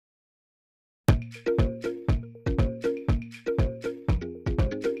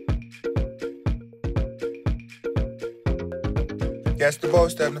Yes, the boy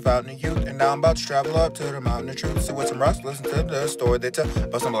stepped in the fountain of youth, and now I'm about to travel up to the mountain of truth. So with some rust, listen to the story they tell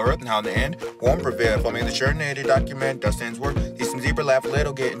about some earth and how in the end won't prevail. For me, the journey to document Dustin's work. See some zebra laugh a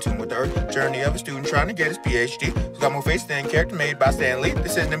little, get in tune with the earth. Journey of a student trying to get his PhD. So got more face than character made by Stan Lee.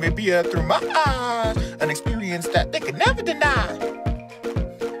 This is Namibia through my eyes, an experience that they could never deny.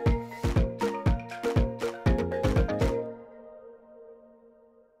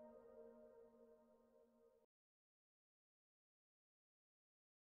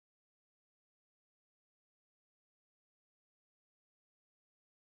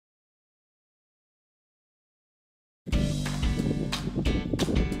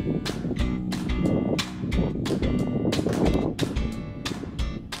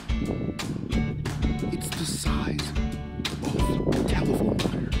 It's the size of a telephone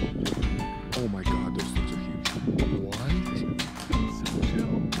wire. Oh my god, those things are huge. What? So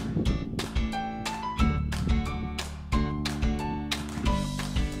chill.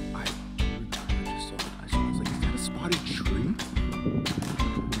 I just saw it. I was like, is that a spotted tree?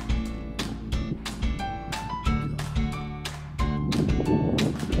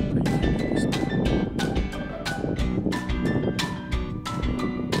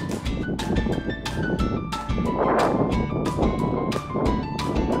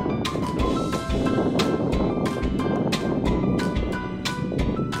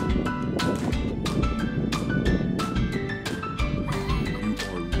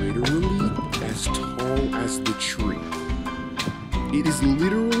 The tree. It is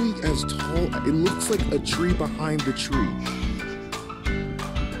literally as tall. It looks like a tree behind the tree.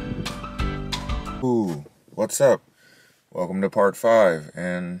 Ooh, what's up? Welcome to part 5,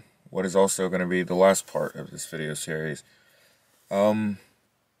 and what is also going to be the last part of this video series. I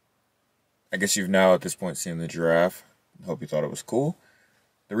guess you've now at this point seen the giraffe. Hope you thought it was cool.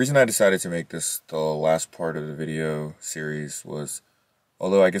 The reason I decided to make this the last part of the video series was,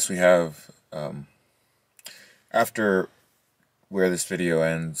 although I guess we have, after where this video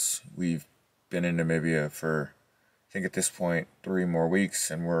ends, we've been in Namibia for, I think at this point, 3 more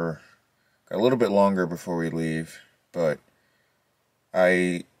weeks, and we're got a little bit longer before we leave. But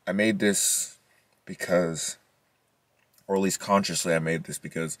I made this because, or at least consciously I made this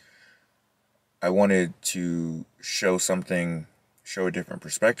because I wanted to show something, show a different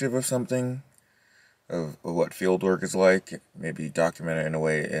perspective of something, of what fieldwork is like, maybe document it in a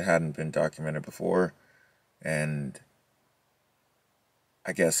way it hadn't been documented before. And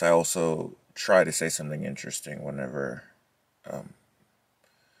I guess I also try to say something interesting whenever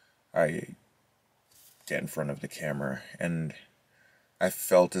I get in front of the camera. And I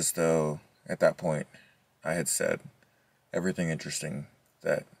felt as though at that point I had said everything interesting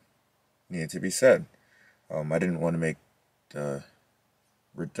that needed to be said. I didn't want to make the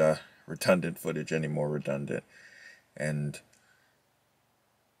redundant footage any more redundant. And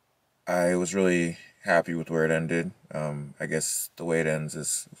I was really happy with where it ended. I guess the way it ends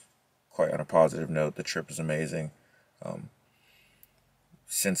is quite on a positive note. The trip is amazing.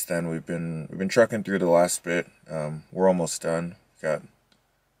 Since then, we've been trucking through the last bit. We're almost done. We've got,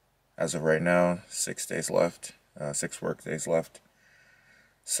 as of right now, 6 days left. 6 work days left.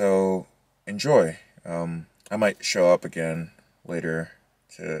 So enjoy. I might show up again later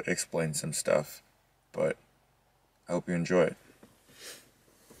to explain some stuff, but I hope you enjoy it.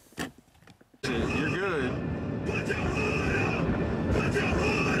 You're good.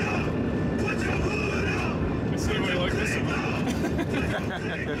 Is anybody like this? And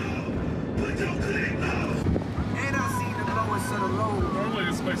I see the lowest of the low. Normally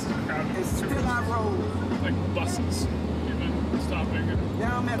this place is crowded. It's still I roll. Like buses, even stopping.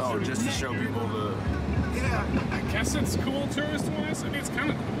 Now I'm at just to show people the. Yeah. I guess it's cool tourist-wise. I mean, it's kind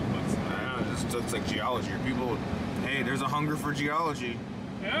of cool, but I don't know, it's like geology. People, hey, there's a hunger for geology.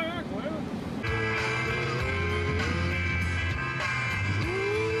 yeah, clearly.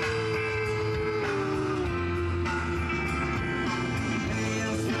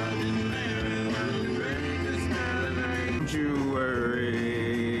 Don't you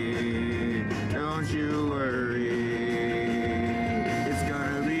worry, don't you worry, it's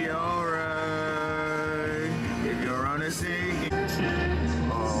gonna be alright if you're on a sinking ship.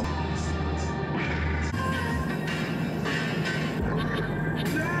 Oh.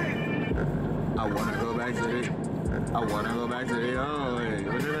 I wanna go back to the, oh, hey,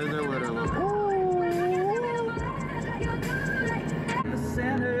 whatever. the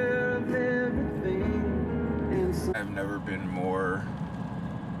center of everything. I've never been more,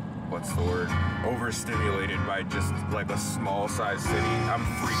 what's the word, overstimulated by just like a small sized city. I'm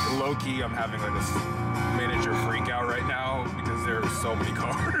low-key, I'm having like a miniature freak out right now because there are so many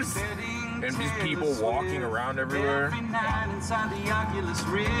cars. and just people walking around everywhere.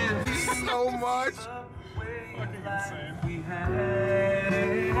 So much. Fucking insane.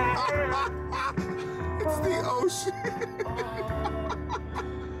 It's the ocean.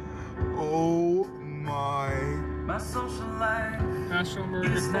 Oh my. My social life National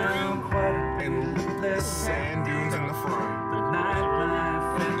Murder is now Clan. quite a And the sand dunes in the front.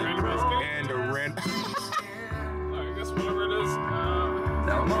 nightlife and And a red. I guess whatever it is.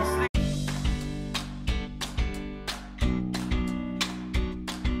 now mostly.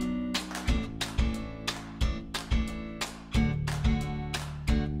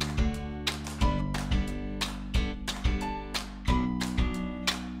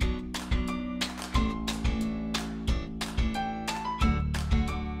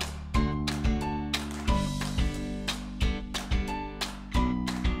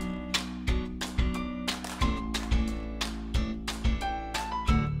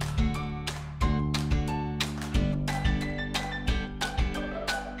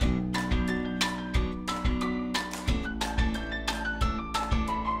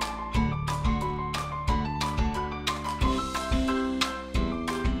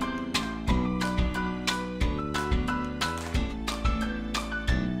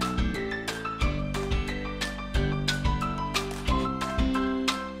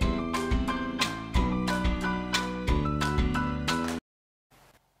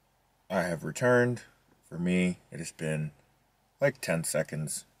 I have returned. For me, it has been like 10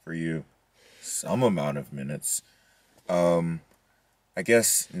 seconds. For you, some amount of minutes. I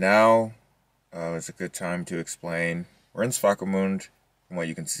guess now is a good time to explain. We're in Swakopmund, from what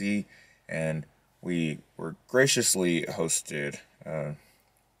you can see, and we were graciously hosted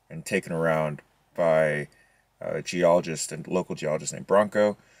and taken around by a geologist and local geologist named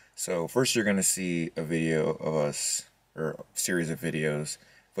Bronco. So first you're going to see a video of us, or a series of videos,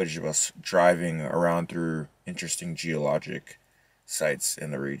 footage of us driving around through interesting geologic sites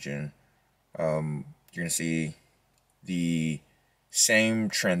in the region. You're going to see the same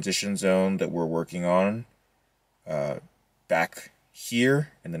transition zone that we're working on back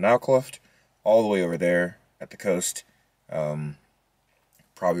here in the Nile Cleft, all the way over there at the coast.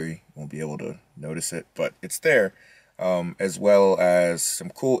 Probably won't be able to notice it, but it's there, as well as some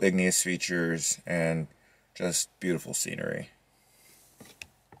cool igneous features and just beautiful scenery.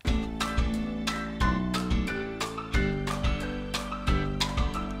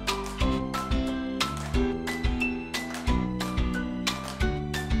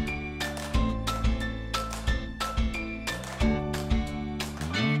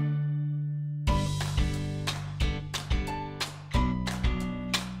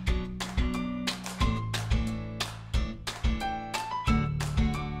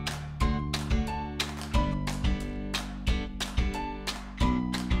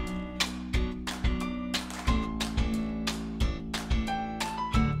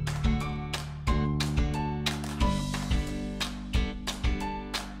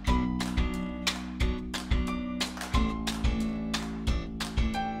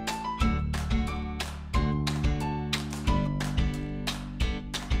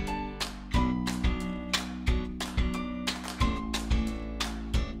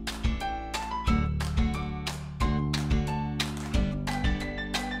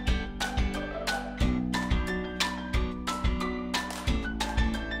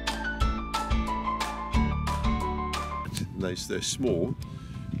 They're small,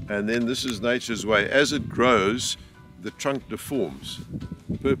 and then this is nature's way. As it grows, the trunk deforms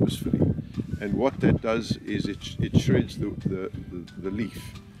purposefully, and what that does is it shreds the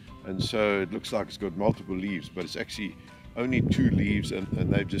leaf, and so it looks like it's got multiple leaves, but it's actually only 2 leaves, and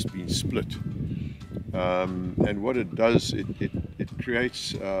they've just been split. And what it does, it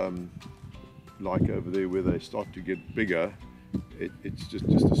creates, like over there where they start to get bigger, it's just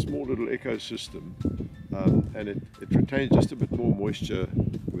a small little ecosystem, and it retains just a bit more moisture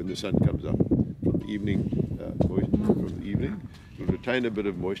when the sun comes up from the evening. It'll retain a bit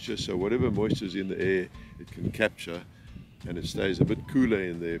of moisture, so whatever moisture is in the air, it can capture, and it stays a bit cooler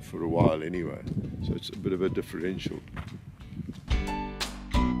in there for a while anyway. So it's a bit of a differential.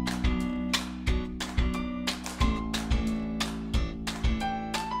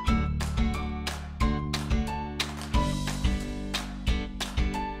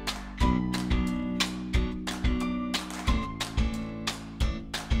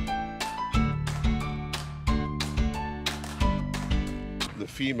 The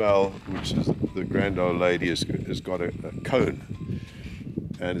female, which is the grand old lady, has got a cone,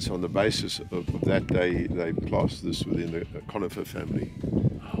 and it's on the basis of that they class this within the conifer family.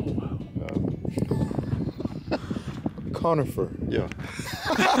 Oh, wow. conifer. Yeah.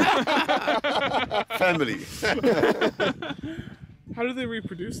 Family. How do they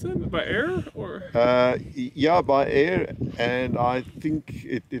reproduce then? By air or? Yeah, by air, and I think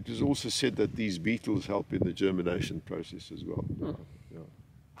it is also said that these beetles help in the germination process as well. Oh. Yeah.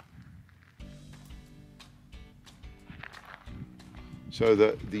 So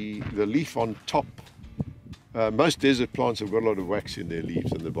the leaf on top, most desert plants have got a lot of wax in their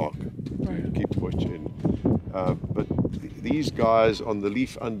leaves and the bark to keep moisture in. But these guys on the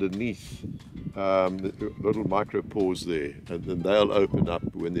leaf underneath, the little micropores there, and then they'll open up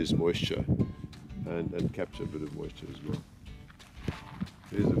when there's moisture and capture a bit of moisture as well.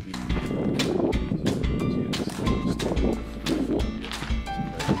 There's a few.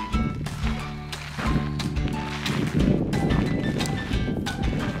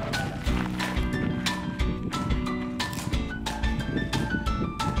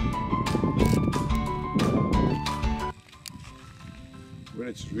 When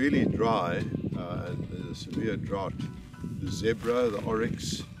it's really dry and there's a severe drought, the zebra, the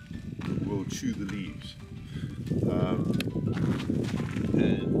oryx, will chew the leaves.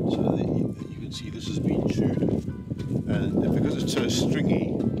 And so you can see this has been chewed. And because it's so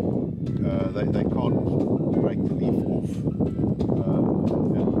stringy, they can't break the leaf off.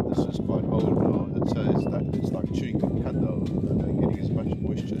 And this is quite old now, and so it's like chewing cacao, and they're getting as much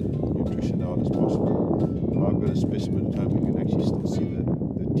moisture and nutrition out as possible. And I've got a specimen at home, you can actually still see the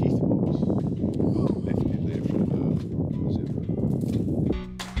teeth marks left in there from the zebra.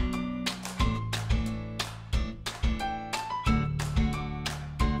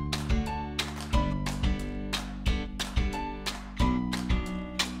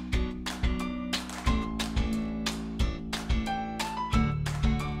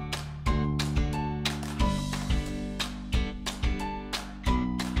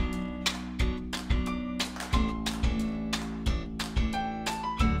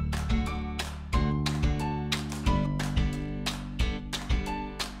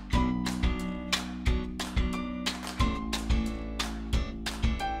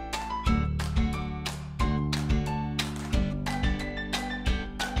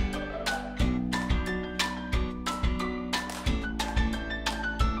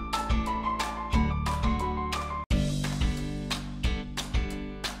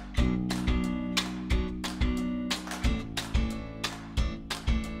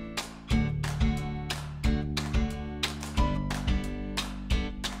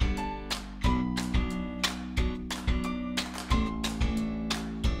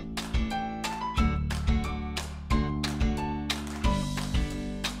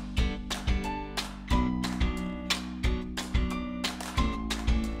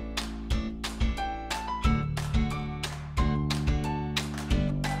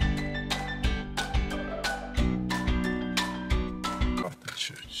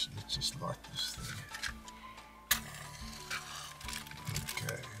 Let's just light this thing.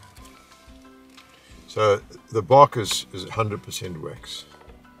 Okay. So the bark is 100% wax,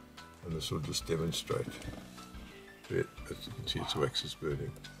 and this will just demonstrate. As you can see, its wax is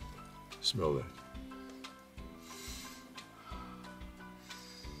burning. Smell that.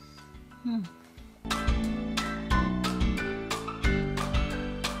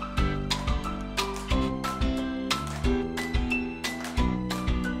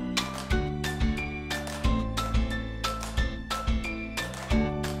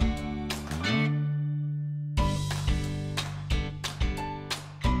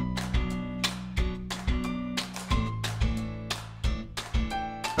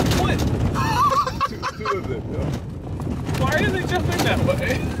 Two of them, yeah. Why are they jumping that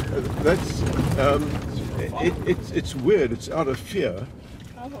way? That's it's weird. It's out of fear.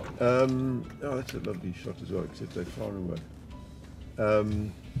 Oh, that's a lovely shot as well, except they're far away.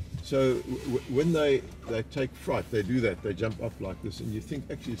 So when they take fright, they do that. They jump up like this, and you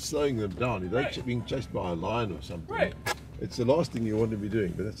think actually it's slowing them down. If they're being chased by a lion or something, right. It's the last thing you want to be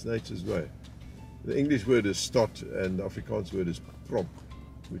doing. But that's nature's way. The English word is stot, and the Afrikaans word is pronk,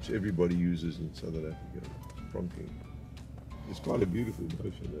 which everybody uses in Southern Africa. Pronking. It's quite a beautiful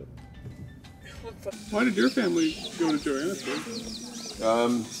notion there. Why did your family go to Johannesburg?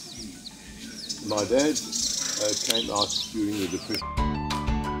 My dad came out during the Depression.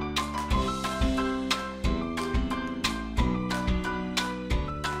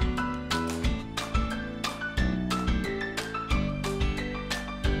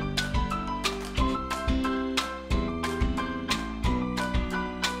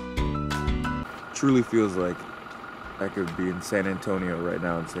 Truly feels like I could be in San Antonio right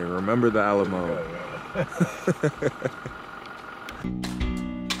now and say, remember the Alamo.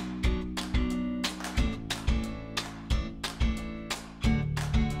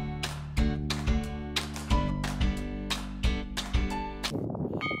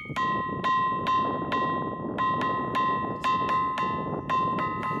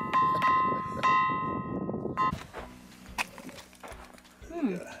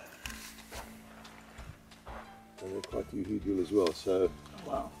 molecule as well. So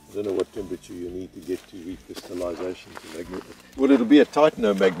Wow. I don't know what temperature you need to get to recrystallization to magnetite. Well, it'll be a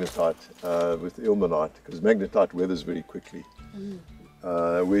titanomagnetite with ilmenite, because magnetite weathers very quickly.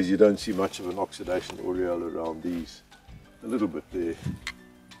 Whereas you don't see much of an oxidation aureole around these. A little bit there.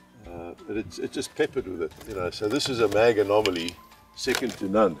 But it's just peppered with it, you know. So this is a mag anomaly, second to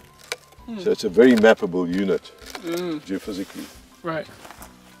none. So it's a very mappable unit, geophysically. Right.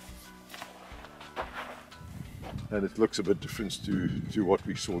 And it looks a bit different to what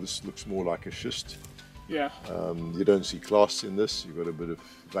we saw. This looks more like a schist. Yeah. You don't see clasts in this. You've got a bit of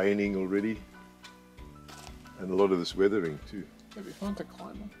veining already. And a lot of this weathering too. It'd be fun to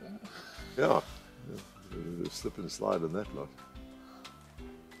climb up that. Yeah. A slip and slide on that lot.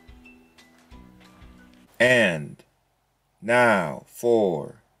 And now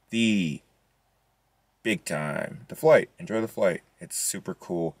for the big time, the flight. Enjoy the flight. It's super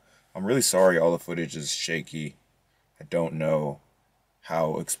cool. I'm really sorry all the footage is shaky. I don't know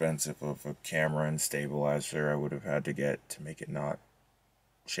how expensive of a camera and stabilizer I would have had to get to make it not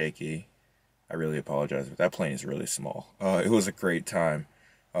shaky. I really apologize, but that plane is really small. It was a great time.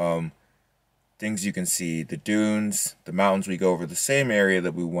 Things you can see, the dunes, the mountains. We go over the same area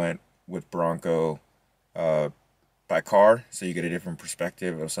that we went with Bronco by car, so you get a different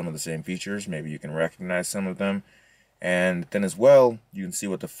perspective of some of the same features. Maybe you can recognize some of them. And then as well, you can see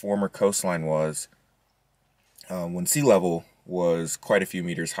what the former coastline was when sea level was quite a few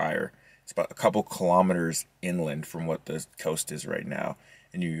meters higher. It's about a couple kilometers inland from what the coast is right now.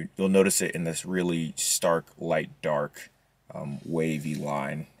 And you'll notice it in this really stark, light, dark, wavy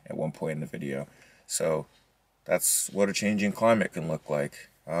line at one point in the video. So that's what a changing climate can look like.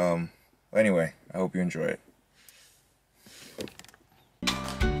 Anyway, I hope you enjoy it.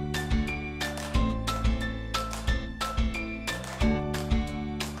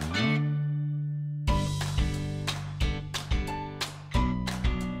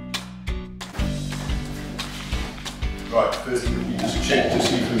 Right, first let me just check to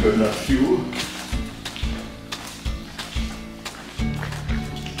see if we've got enough fuel.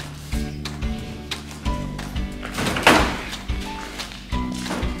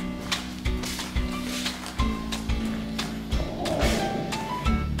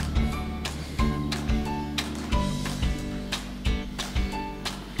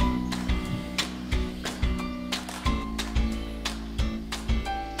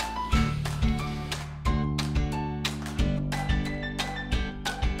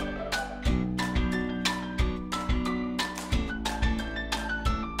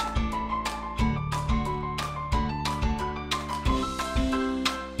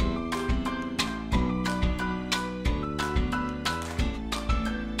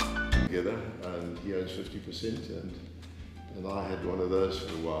 Together, and he owns 50%, and I had one of those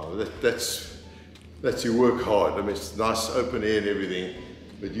for a while. That's you work hard. I mean, it's nice open air and everything,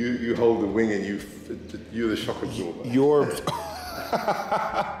 but you hold the wing and you're the shock absorber.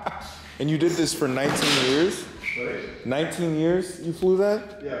 And you did this for 19 years? Right. 19 years you flew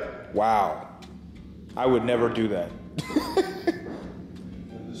that? Yeah. Wow. I would never do that.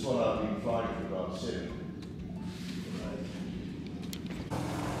 And this one I've been flying for about 7.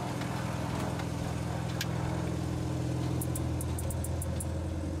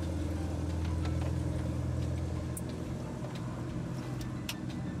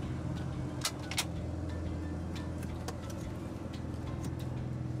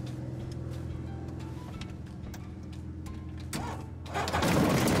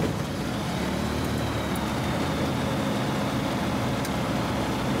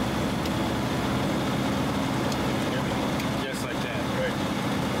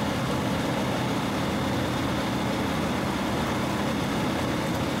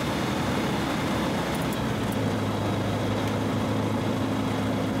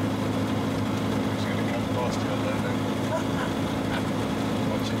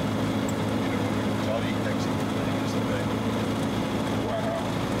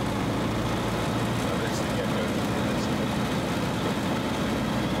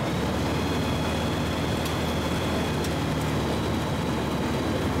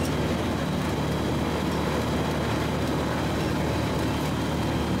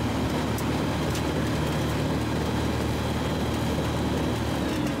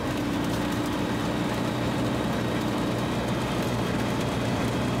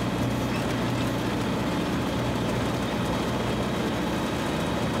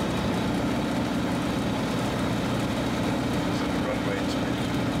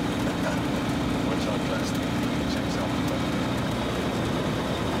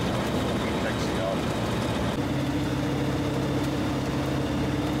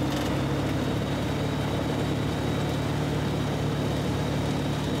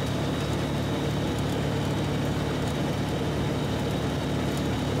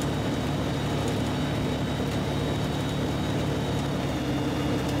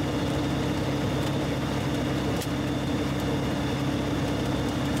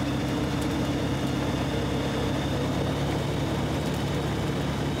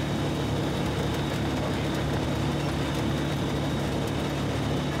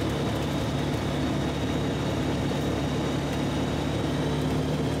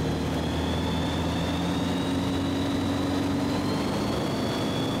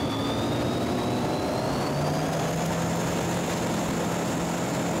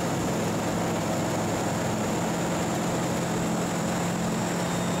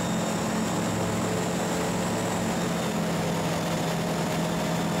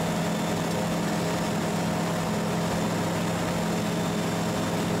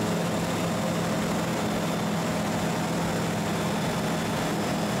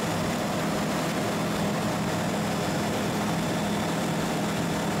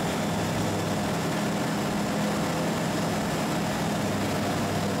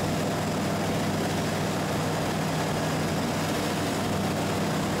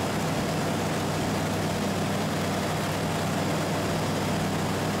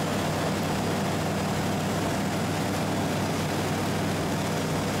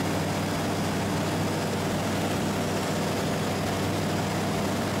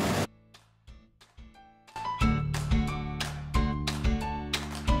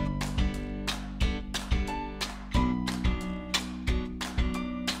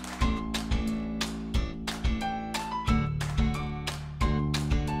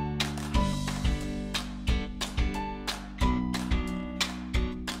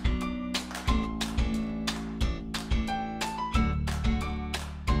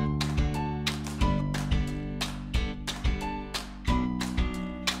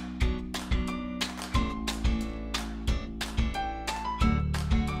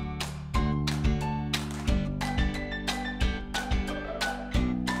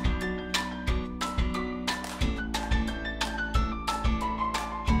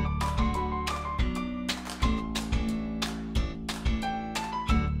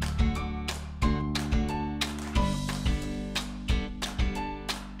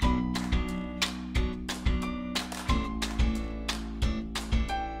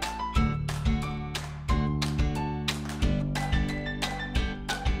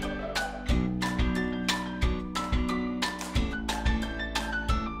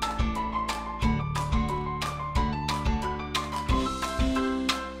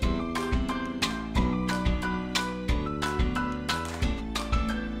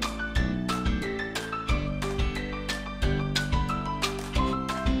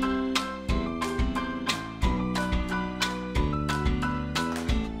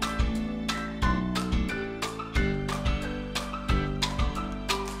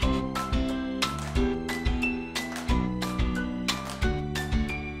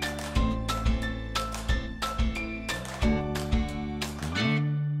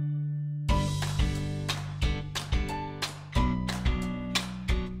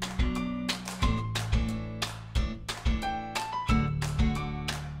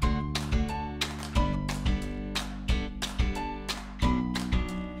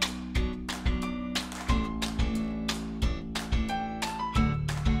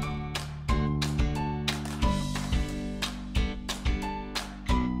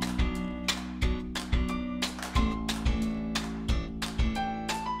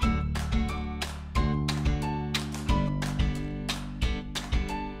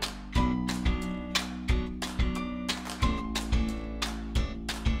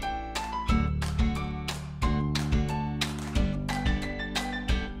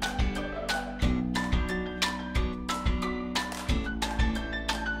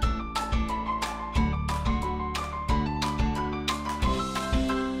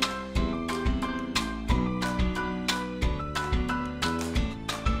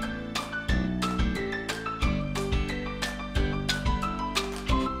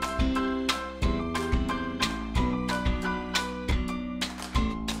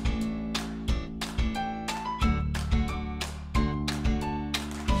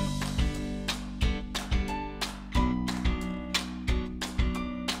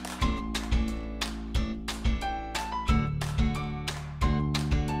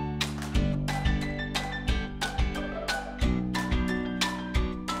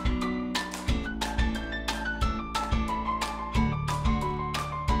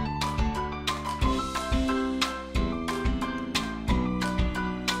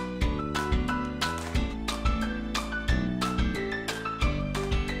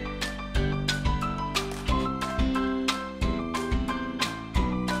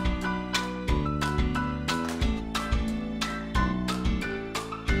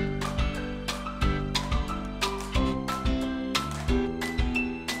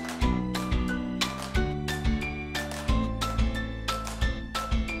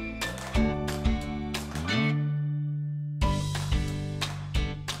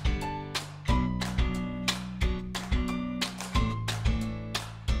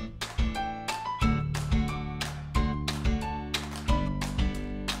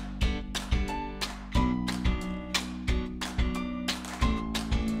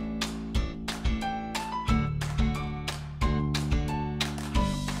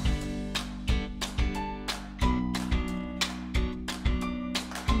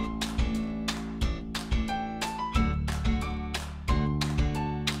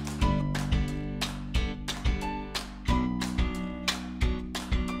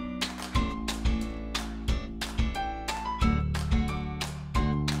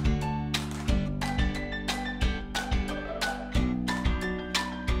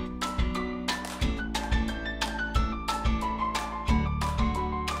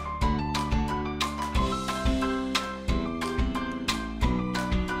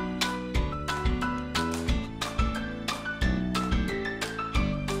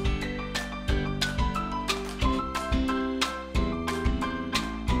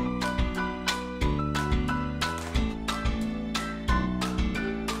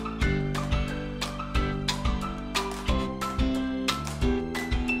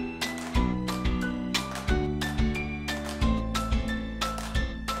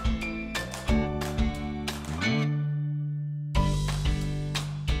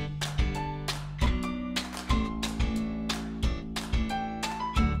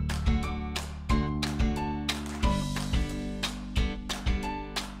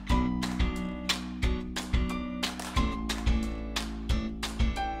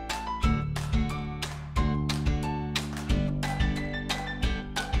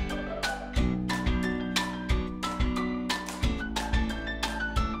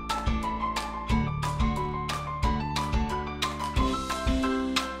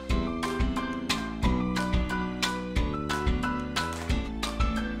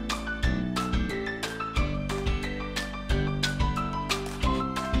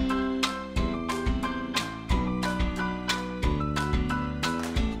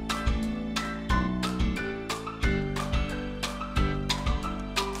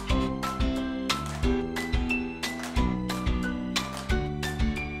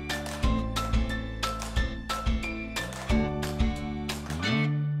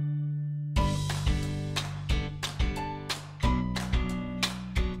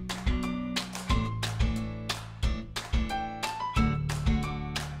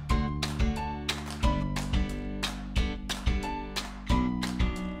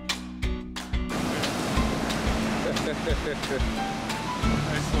 Nice,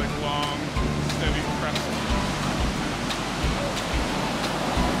 like, long, steady crest.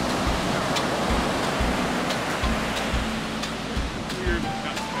 Weird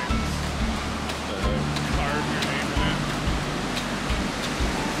nut things. Carve your name in it.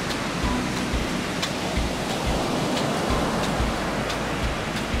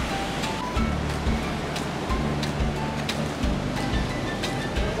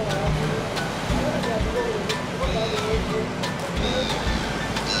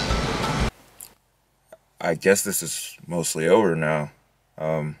 I guess this is mostly over now.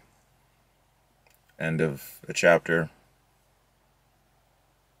 End of the chapter.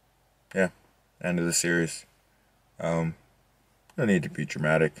 Yeah, end of the series. No need to be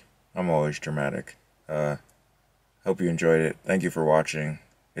dramatic. I'm always dramatic. Hope you enjoyed it. Thank you for watching.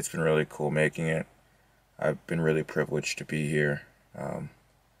 It's been really cool making it. I've been really privileged to be here.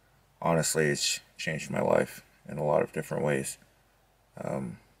 Honestly, it's changed my life in a lot of different ways.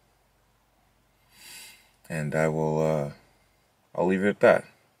 And I'll leave it at that.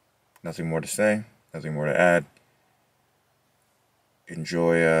 Nothing more to say, nothing more to add.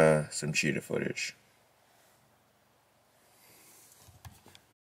 Enjoy some cheetah footage.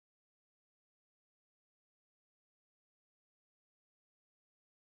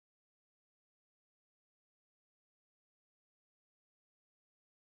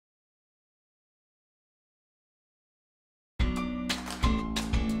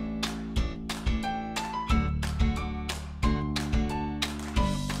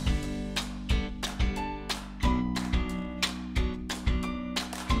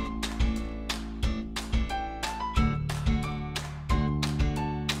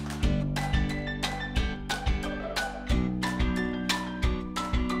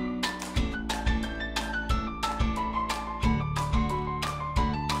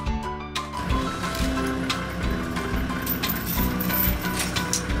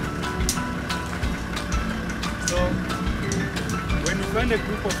 So, when you find a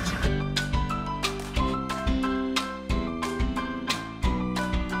group of chickens,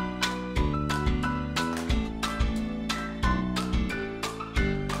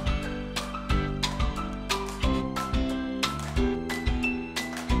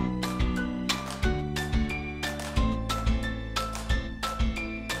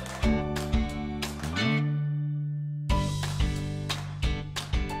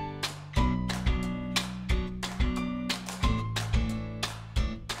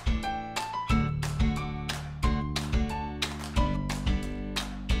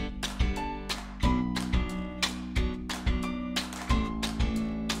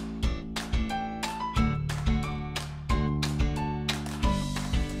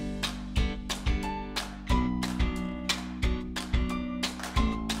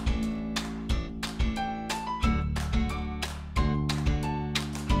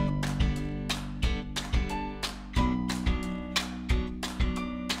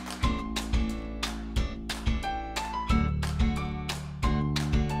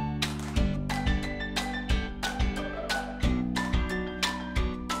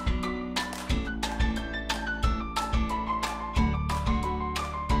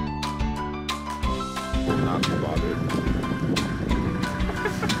 Not bothered.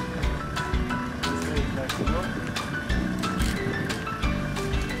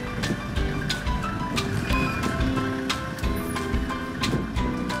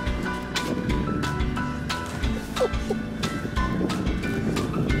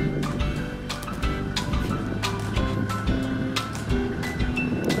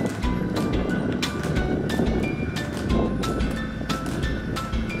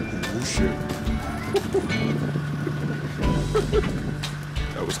 Oh shit.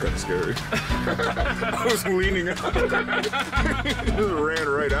 That was kind of scary. I was leaning out. It just ran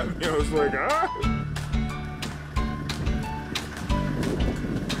right at me. I was like, ah!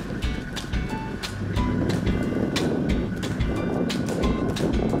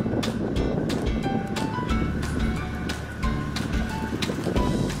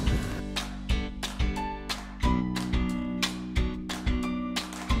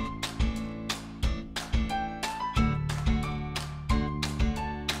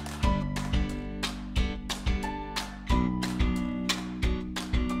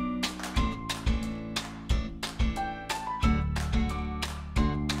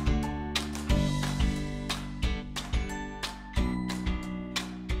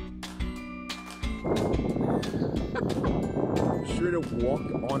 Straight up walk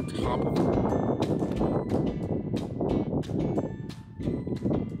on top of it.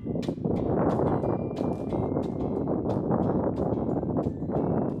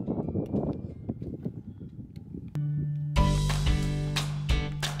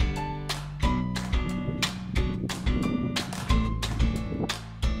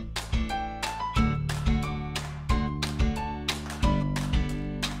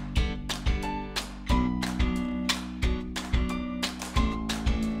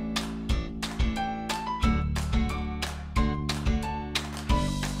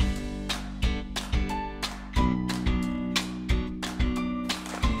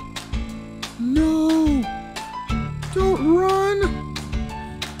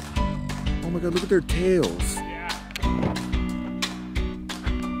 god, look at their tails. Yeah.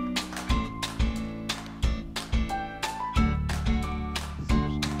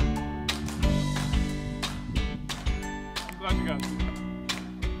 I'm glad you got to see that.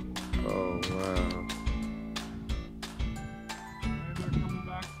 Oh, wow. Maybe they're coming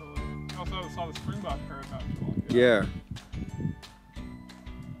back slowly. I also saw the Springbok herd not too long ago. Yeah.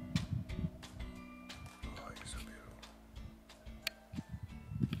 Oh, you're so beautiful.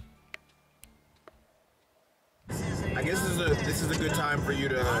 I guess this is a good time for you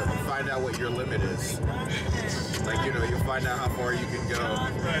to find out what your limit is. Like, you know, you'll find out how far you can go.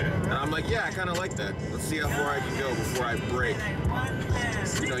 And I'm like, yeah, I kind of like that. Let's see how far I can go before I break.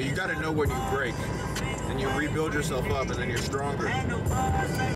 You know, you got to know when you break. And you rebuild yourself up, and then you're stronger.